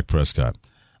comes to Dak Prescott.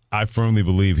 I firmly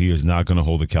believe he is not going to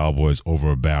hold the Cowboys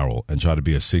over a barrel and try to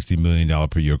be a $60 million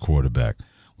per year quarterback.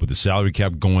 With the salary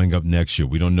cap going up next year,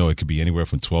 we don't know. It could be anywhere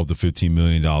from $12 to $15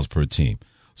 million per team.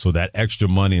 So that extra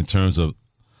money in terms of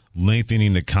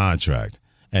lengthening the contract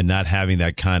and not having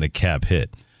that kind of cap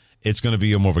hit, it's going to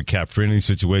be a more of a cap-friendly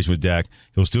situation with Dak.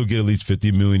 He'll still get at least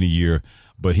 $50 million a year,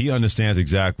 but he understands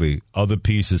exactly other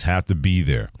pieces have to be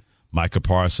there. Micah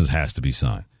Parsons has to be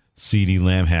signed. CeeDee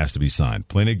Lamb has to be signed.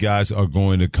 Plenty of guys are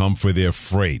going to come for their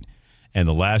freight. And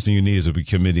the last thing you need is to be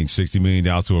committing $60 million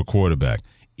to a quarterback.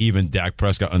 Even Dak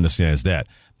Prescott understands that.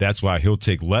 That's why he'll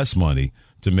take less money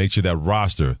to make sure that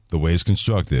roster, the way it's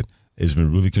constructed, has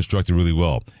been really constructed really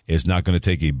well. It's not going to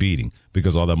take a beating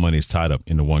because all that money is tied up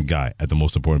into one guy at the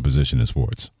most important position in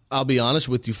sports. I'll be honest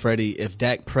with you, Freddie. If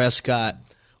Dak Prescott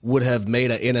would have made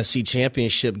an NFC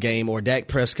championship game or Dak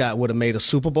Prescott would have made a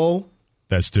Super Bowl,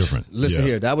 that's different. Listen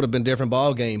here, that would have been a different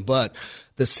ball game. But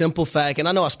the simple fact, and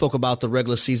I know I spoke about the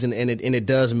regular season, and it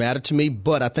does matter to me,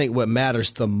 but I think what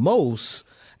matters the most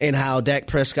and how Dak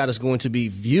Prescott is going to be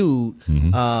viewed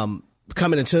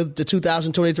coming into the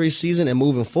 2023 season and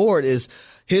moving forward is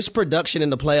his production in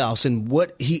the playoffs and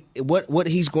what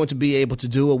he's going to be able to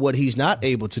do or what he's not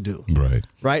able to do.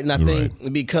 Right. And I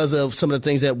think because of some of the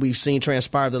things that we've seen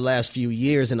transpire the last few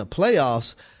years in the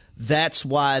playoffs, that's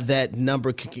why that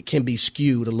number can be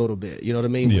skewed a little bit. You know what I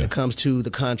mean? Yeah. When it comes to the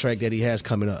contract that he has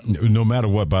coming up. No matter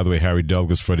what, by the way, Harry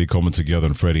Douglas, Freddie Coleman together,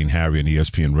 and Freddie and Harry on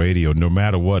ESPN Radio, no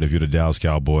matter what, if you're the Dallas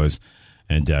Cowboys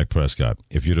and Dak Prescott,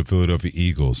 if you're the Philadelphia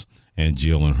Eagles and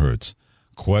Jalen Hurts,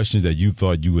 questions that you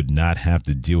thought you would not have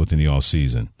to deal with in the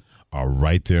offseason are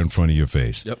right there in front of your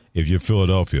face. Yep. If you're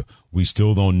Philadelphia, we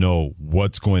still don't know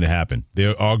what's going to happen.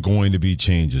 There are going to be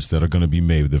changes that are going to be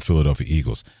made with the Philadelphia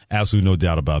Eagles. Absolutely no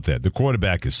doubt about that. The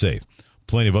quarterback is safe.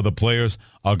 Plenty of other players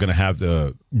are going to have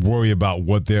to worry about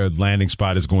what their landing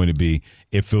spot is going to be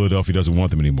if Philadelphia doesn't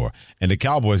want them anymore. And the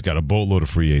Cowboys got a boatload of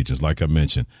free agents, like I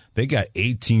mentioned. They got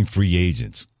 18 free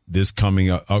agents coming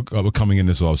in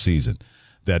this offseason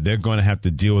that they're going to have to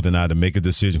deal with and either make a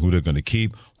decision who they're going to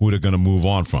keep, who they're going to move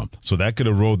on from. So that could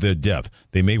erode their depth.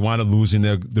 They may wind up losing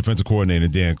their defensive coordinator,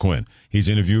 Dan Quinn. He's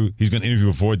going to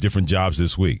interview for 4 different jobs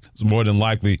this week. So more than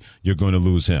likely, you're going to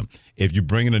lose him. If you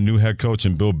bring in a new head coach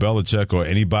and Bill Belichick or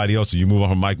anybody else, or you move on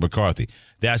from Mike McCarthy,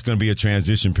 that's going to be a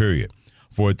transition period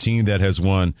for a team that's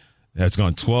gone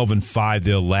 12-5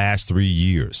 their last 3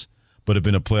 years, but have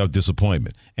been a playoff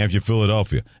disappointment. And if you're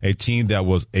Philadelphia, a team that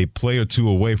was a play or two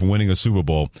away from winning a Super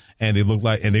Bowl, and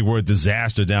they were a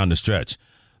disaster down the stretch,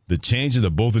 the changes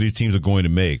that both of these teams are going to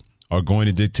make are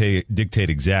going to dictate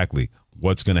exactly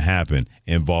what's going to happen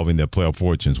involving their playoff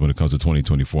fortunes when it comes to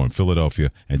 2024 in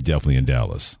Philadelphia and definitely in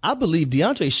Dallas. I believe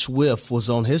DeAndre Swift was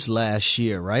on his last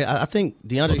year, right? I think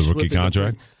DeAndre Swift rookie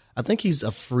contract. I think he's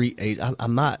a free agent.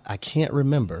 I can't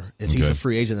remember if he's a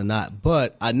free agent or not,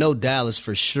 but I know Dallas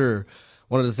for sure.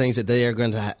 One of the things that they are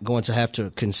going to have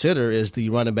to consider is the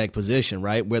running back position,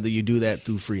 right? Whether you do that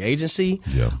through free agency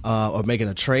or making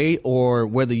a trade, or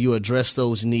whether you address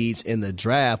those needs in the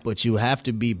draft, but you have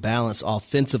to be balanced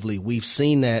offensively. We've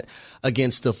seen that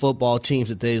against the football teams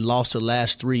that they lost the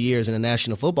last 3 years in the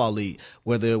National Football League,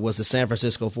 whether it was the San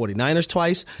Francisco 49ers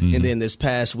twice, and then this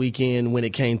past weekend when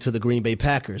it came to the Green Bay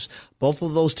Packers. Both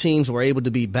of those teams were able to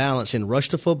be balanced and rush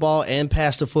the football and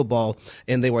pass the football,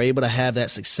 and they were able to have that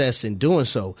success in doing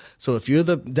so. So if you're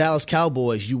the Dallas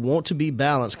Cowboys, you want to be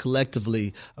balanced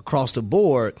collectively across the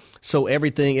board so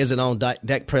everything isn't on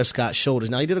Dak Prescott's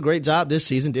shoulders. Now, he did a great job this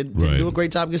season, didn't do a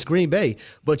great job against Green Bay,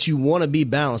 but you want to be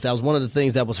balanced. That was one of the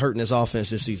things that was hurting his offense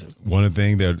this season. One of the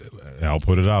things that I'll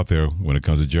put it out there when it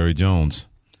comes to Jerry Jones,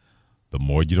 the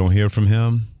more you don't hear from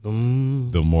him,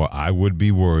 the more I would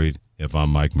be worried if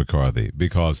I'm Mike McCarthy.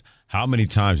 Because how many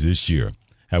times this year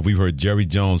have we heard Jerry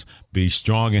Jones be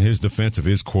strong in his defense of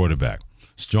his quarterback,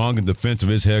 strong in defense of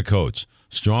his head coach,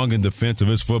 strong in defense of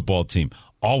his football team,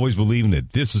 always believing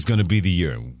that this is going to be the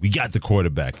year. And we got the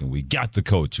quarterback, and we got the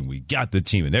coach, and we got the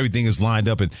team, and everything is lined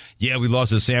up. And, yeah, we lost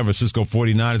to the San Francisco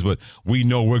 49ers, but we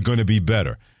know we're going to be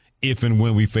better if and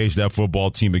when we face that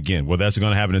football team again. Well, that's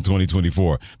going to happen in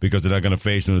 2024 because they're not going to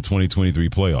face them in the 2023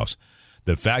 playoffs.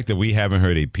 The fact that we haven't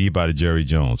heard a peep out of Jerry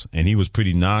Jones, and he was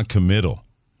pretty non-committal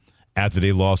after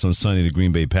they lost on Sunday to the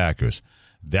Green Bay Packers,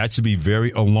 that should be very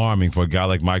alarming for a guy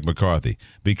like Mike McCarthy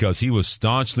because he was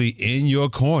staunchly in your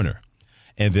corner.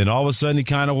 And then all of a sudden he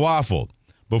kind of waffled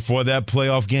before that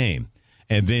playoff game.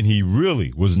 And then he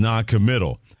really was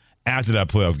non-committal after that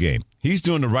playoff game. He's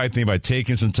doing the right thing by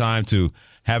taking some time to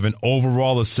have an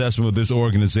overall assessment of this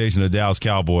organization, the Dallas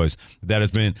Cowboys, that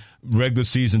has been regular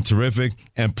season terrific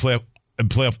and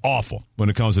playoff awful when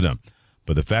it comes to them.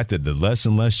 But the fact that the less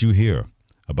and less you hear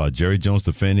about Jerry Jones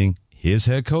defending his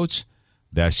head coach,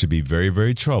 that should be very,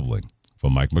 very troubling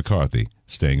for Mike McCarthy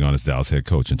staying on as Dallas head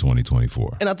coach in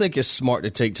 2024. And I think it's smart to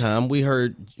take time. We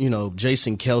heard,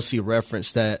 Jason Kelce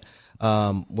reference that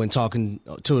when talking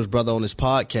to his brother on his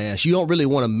podcast. You don't really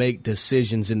want to make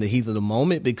decisions in the heat of the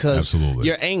moment because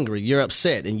you're angry, you're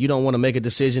upset, and you don't want to make a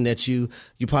decision that you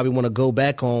probably want to go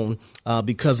back on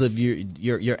because of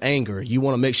your anger. You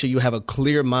want to make sure you have a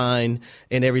clear mind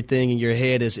and everything in your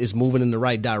head is moving in the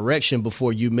right direction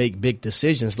before you make big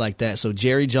decisions like that. So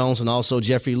Jerry Jones and also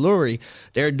Jeffrey Lurie,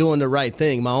 they're doing the right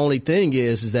thing. My only thing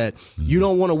is that you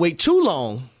don't want to wait too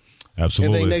long.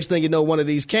 Absolutely. And then next thing you know, one of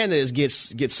these candidates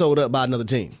gets sold up by another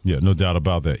team. Yeah, no doubt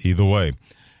about that. Either way,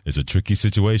 it's a tricky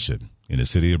situation in the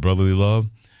city of brotherly love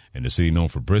and the city known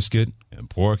for brisket and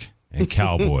pork and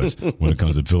Cowboys when it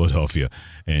comes to Philadelphia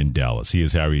and Dallas. He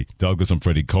is Harry Douglas. I'm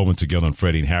Freddie Coleman, together on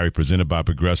Freddie and Harry, presented by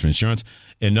Progressive Insurance.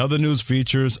 In other news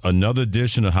features, another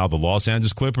edition of how the Los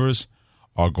Angeles Clippers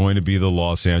are going to be the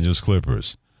Los Angeles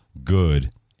Clippers,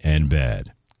 good and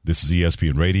bad. This is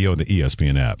ESPN Radio and the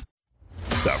ESPN app.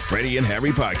 The Freddie and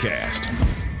Harry Podcast.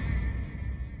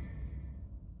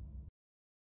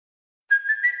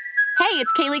 Hey,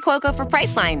 it's Kaylee Cuoco for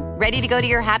Priceline. Ready to go to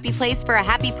your happy place for a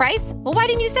happy price? Well, why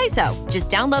didn't you say so?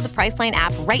 Just download the Priceline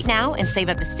app right now and save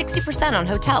up to 60% on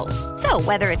hotels. So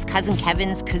whether it's Cousin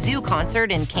Kevin's Kazoo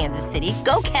Concert in Kansas City,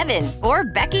 go Kevin, or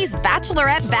Becky's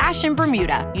Bachelorette Bash in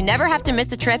Bermuda, you never have to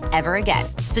miss a trip ever again.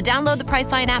 So download the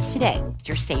Priceline app today.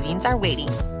 Your savings are waiting.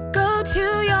 Go to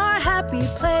your happy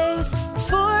place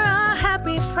for a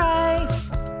happy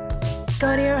price.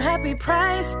 Go to your happy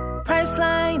price,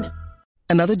 Priceline.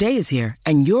 Another day is here,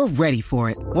 and you're ready for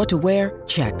it. What to wear?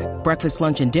 Check. Breakfast,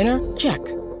 lunch, and dinner? Check.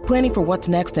 Planning for what's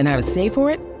next and how to save for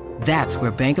it? That's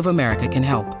where Bank of America can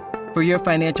help. For your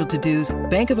financial to-dos,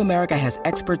 Bank of America has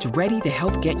experts ready to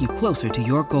help get you closer to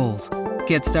your goals.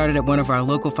 Get started at one of our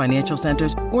local financial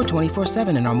centers or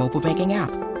 24/7 in our mobile banking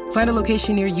app. Find a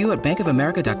location near you at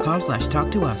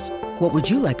bankofamerica.com/talktous. What would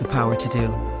you like the power to do?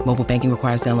 Mobile banking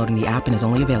requires downloading the app and is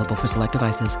only available for select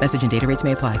devices. Message and data rates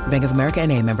may apply. Bank of America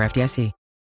N.A., member FDIC.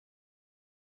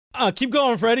 Keep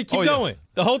going, Freddie. Keep going. Yeah.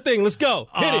 The whole thing. Let's go.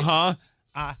 Hit it.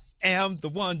 I am the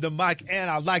Wonder Mike, and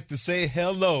I'd like to say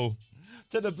hello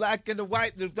to the black and the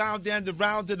white, the round and the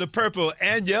round, to the purple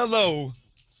and yellow.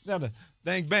 Now the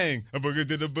bang, bang, a boogie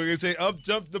to the boogie, say up,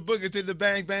 jump the boogie to the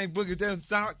bang, bang, boogie, don't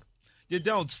stop. You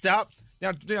don't stop.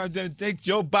 Now, take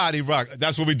your body rock.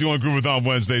 That's what we do on Groovathon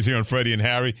Wednesdays here on Freddie and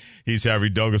Harry. He's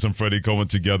Harry Douglas and Freddie Coleman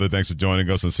together. Thanks for joining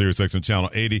us on SiriusXM Channel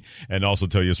 80. And also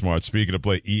tell your smart speaker to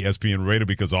play ESPN Radio,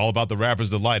 because all about the Raptors'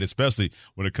 delight, especially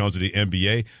when it comes to the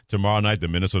NBA. Tomorrow night, the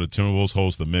Minnesota Timberwolves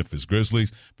host the Memphis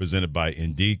Grizzlies, presented by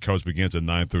Indeed. Coverage begins at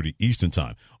 9:30 Eastern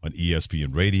Time on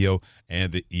ESPN Radio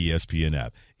and the ESPN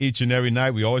app. Each and every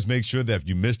night, we always make sure that if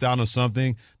you missed out on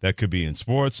something that could be in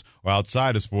sports or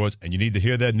outside of sports and you need to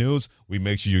hear that news, we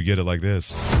make sure you get it like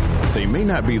this. They may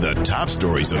not be the top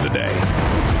stories of the day.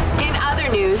 In other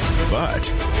news.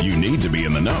 But you need to be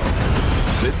in the know.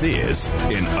 This is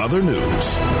In Other News.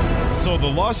 So the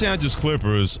Los Angeles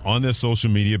Clippers on their social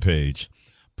media page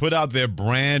put out their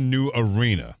brand new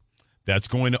arena that's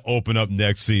going to open up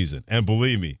next season. And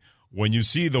believe me, when you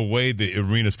see the way the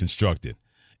arena is constructed,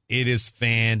 it is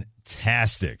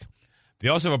fantastic. They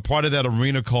also have a part of that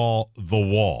arena called The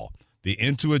Wall. The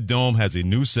Intuit Dome has a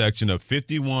new section of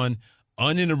 51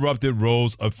 uninterrupted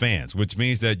rows of fans, which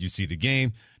means that you see the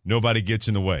game, nobody gets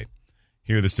in the way.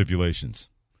 Here are the stipulations.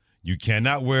 You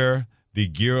cannot wear the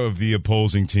gear of the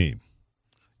opposing team.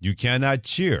 You cannot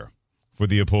cheer for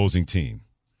the opposing team.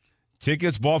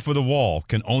 Tickets bought for The Wall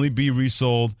can only be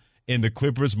resold in the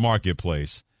Clippers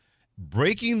marketplace.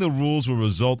 Breaking the rules will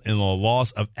result in a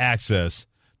loss of access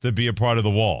to be a part of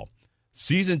The Wall.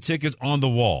 Season tickets on The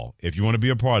Wall, if you want to be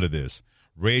a part of this,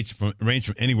 range from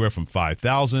anywhere from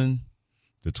 $5,000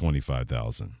 to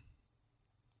 $25,000.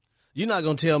 You're not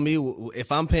going to tell me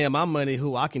if I'm paying my money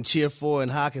who I can cheer for and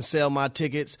how I can sell my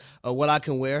tickets or what I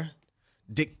can wear?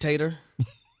 Dictator?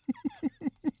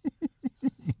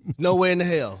 Nowhere in the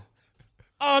hell.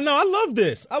 Oh, no, I love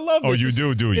this. I love this. Oh, you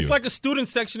do you? It's like a student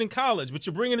section in college, but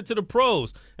you're bringing it to the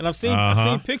pros. And I've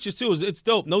seen pictures, too. It's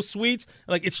dope. No suites.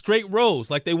 Like, it's straight rows.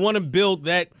 Like, they want to build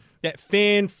that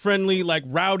fan-friendly, like,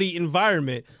 rowdy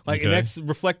environment. Like, and that's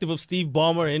reflective of Steve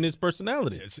Ballmer and his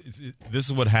personality. This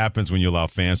is what happens when you allow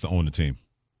fans to own the team.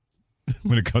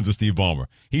 When it comes to Steve Ballmer.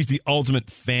 He's the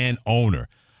ultimate fan owner.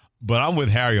 But I'm with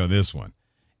Harry on this one.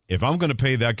 If I'm going to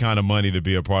pay that kind of money to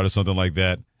be a part of something like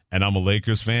that, and I'm a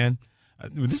Lakers fan,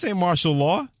 this ain't martial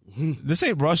law. This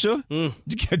ain't Russia. You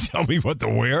can't tell me what to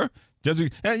wear.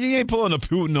 You ain't pulling a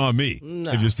Putin on me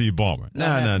if you're Steve Ballmer. No.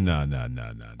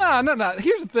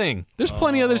 Here's the thing. There's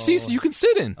plenty of other seats you can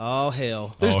sit in. Oh,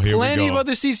 hell. There's plenty of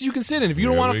other seats you can sit in. If you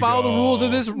don't want to follow the rules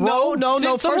of this No. sit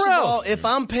First of somewhere all, else. if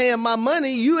I'm paying my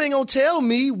money, you ain't going to tell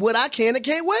me what I can and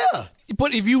can't wear.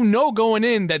 But if you know going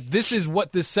in that this is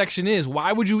what this section is,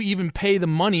 why would you even pay the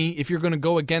money if you're going to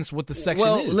go against what the section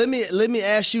is? Well, let me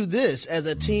ask you this. As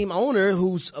a team owner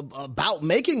who's about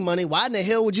making money, why in the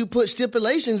hell would you put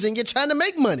stipulations and you're trying to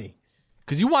make money?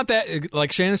 Because you want that,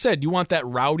 like Shannon said, you want that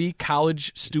rowdy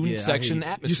college student section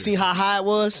atmosphere. You see how high it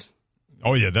was?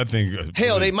 Oh, yeah, that thing.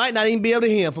 Hell, they might not even be able to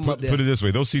hear him from up there. Put it this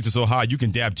way. Those seats are so high, you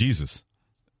can dab Jesus.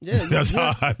 Yeah, That's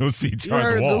how high those seats you are at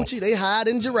heard the wall. Gucci, they hide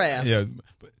in giraffe. Yeah,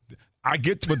 I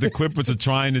get what the Clippers are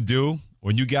trying to do.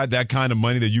 When you got that kind of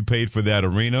money that you paid for that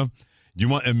arena, you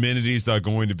want amenities that are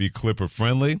going to be Clipper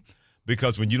friendly,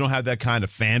 because when you don't have that kind of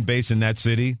fan base in that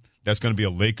city, that's going to be a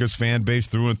Lakers fan base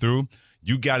through and through,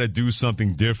 you got to do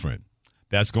something different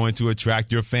that's going to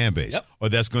attract your fan base, or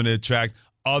that's going to attract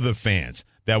other fans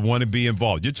that want to be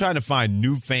involved. You're trying to find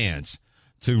new fans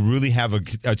to really have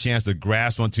a chance to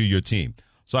grasp onto your team.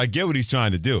 So I get what he's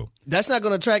trying to do. That's not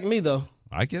going to attract me, though.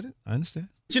 I get it. I understand.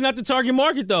 You're not the target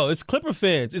market, though. It's Clipper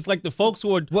fans. It's like the folks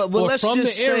who are, let's from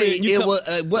just the area.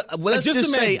 Let's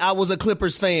just say I was a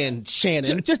Clippers fan,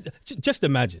 Shannon. Just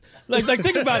imagine. Like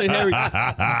think about it, Harry.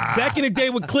 Back in the day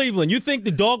with Cleveland, you think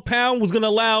the dog pound was going to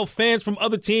allow fans from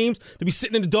other teams to be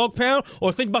sitting in the dog pound?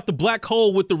 Or think about the black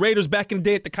hole with the Raiders back in the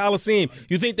day at the Coliseum.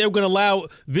 You think they were going to allow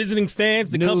visiting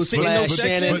fans to come sit in those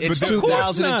sections? It's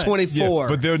 2024.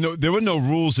 But there were no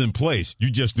rules in place. You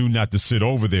just knew not to sit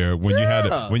over there when you had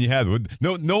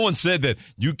No one said that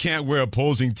you can't wear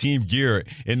opposing team gear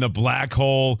in the black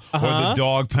hole or the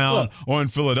dog pound or in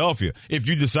Philadelphia. If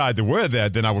you decide to wear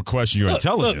that, then I would question your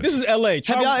intelligence. Look, this is L.A.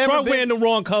 Try wearing the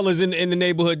wrong colors in the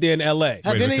neighborhood there in L.A.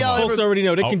 Have any of y'all folks already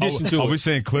know they're conditioned to it. Are we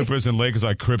saying Clippers and Lakers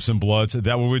like Crips and Bloods? Is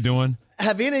that what we're doing?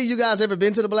 Have any of you guys ever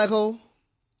been to the black hole?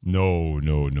 No.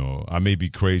 I may be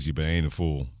crazy, but I ain't a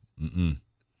fool.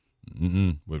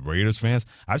 With Raiders fans?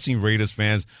 I've seen Raiders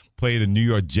fans play the New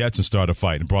York Jets and start a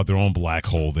fight and brought their own black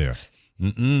hole there.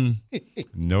 No.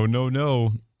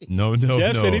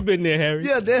 Def said he been there, Harry.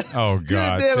 Yeah, oh,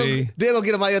 God. They're going to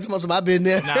get on my ear tomorrow. I've been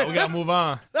there. Nah, we got to move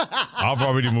on. I've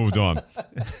already moved on.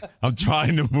 I'm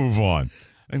trying to move on.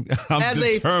 I'm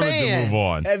determined to move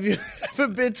on. Have you ever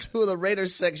been to the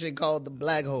Raiders section called the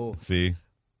black hole? See?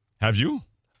 Have you?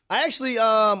 I actually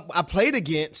I played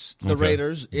against the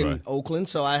Raiders in Oakland,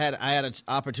 so I had an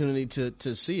opportunity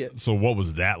to see it. So what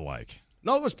was that like?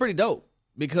 No, it was pretty dope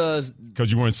because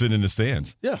you weren't sitting in the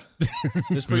stands. Yeah,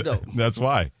 it was pretty dope. That's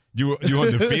why you were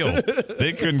on the field.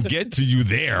 They couldn't get to you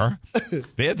there.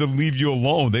 They had to leave you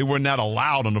alone. They were not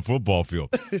allowed on the football field.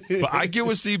 But I get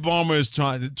what Steve Ballmer is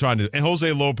trying to. And Jose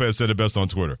Lopez said it best on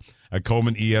Twitter at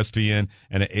Coleman ESPN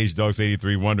and at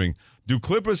HDucks83, wondering, do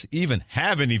Clippers even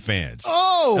have any fans?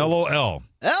 Oh! LOL.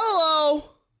 Hello.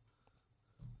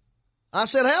 I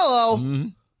said hello. Mm-hmm.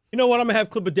 You know what? I'm going to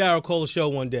have Clipper Darryl call the show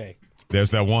one day.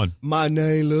 There's that one. My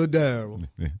name, Lil Darryl.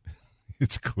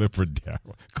 It's Clipper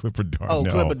Darryl. Clipper Darnell. Oh,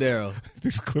 Clipper Darryl.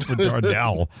 It's Clipper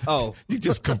Darnell. Oh. He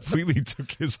just completely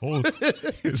took his whole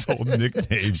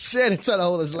nickname. Shannon trying to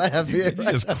hold his laugh here. He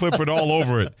just clippered all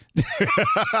over it.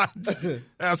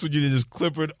 That's what you did, just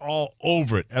clippered all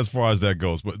over it as far as that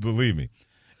goes. But believe me,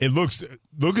 look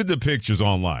at the pictures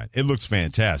online. It looks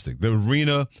fantastic. The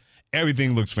arena,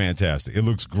 everything looks fantastic. It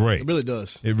looks great. It really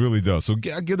does. It really does. So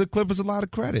I give the Clippers a lot of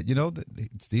credit. You know,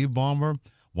 Steve Ballmer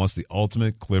wants the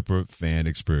ultimate Clipper fan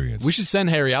experience. We should send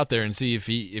Harry out there and see if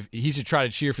he should try to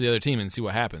cheer for the other team and see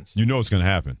what happens. You know it's going to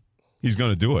happen. He's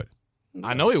going to do it.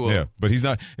 I know he will. Yeah, but he's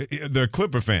not. They're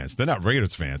Clipper fans. They're not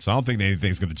Raiders fans, so I don't think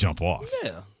anything's going to jump off.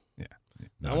 Yeah.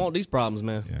 I want these problems,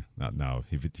 man. Yeah. Now,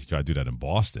 if he tried to do that in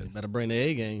Boston. Better bring the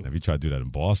A game. If you try to do that in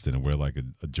Boston and wear like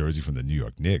a jersey from the New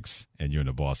York Knicks and you're in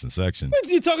the Boston section.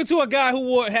 You're talking to a guy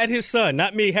who had his son,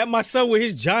 not me. Had my son wear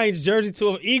his Giants jersey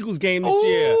to an Eagles game this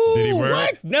year. Did he wear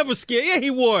it? Never scared. Yeah,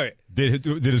 he wore it. Did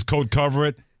his coat cover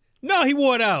it? No, he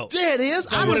wore it out. There it is.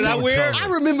 What did I wear? I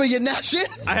remember you now, shit.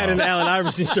 I had an Allen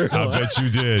Iverson shirt on. I bet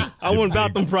you did. I wasn't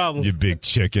about them problems. You big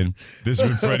chicken. This has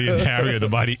been Freddie and Harry at the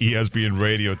Mighty ESPN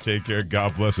Radio. Take care.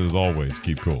 God bless. And as always,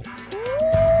 keep cool.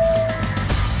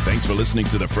 Thanks for listening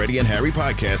to the Freddie and Harry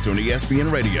podcast on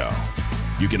ESPN Radio.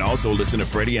 You can also listen to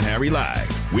Freddie and Harry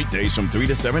live weekdays from 3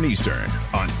 to 7 Eastern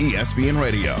on ESPN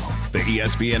Radio, the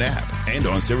ESPN app, and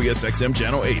on SiriusXM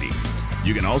Channel 80.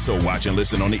 You can also watch and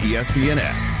listen on the ESPN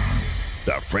app.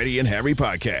 The Freddie and Harry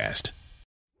Podcast.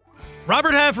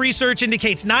 Robert Half research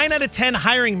indicates 9 out of 10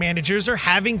 hiring managers are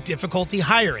having difficulty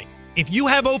hiring. If you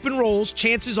have open roles,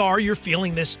 chances are you're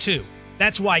feeling this too.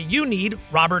 That's why you need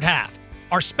Robert Half.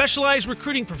 Our specialized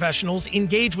recruiting professionals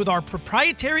engage with our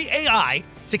proprietary AI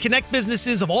to connect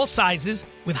businesses of all sizes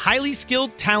with highly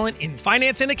skilled talent in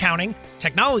finance and accounting,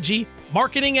 technology,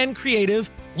 marketing and creative,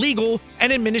 legal,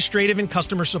 and administrative and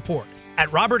customer support.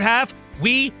 At Robert Half,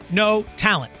 we know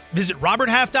talent. Visit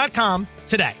roberthalf.com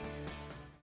today.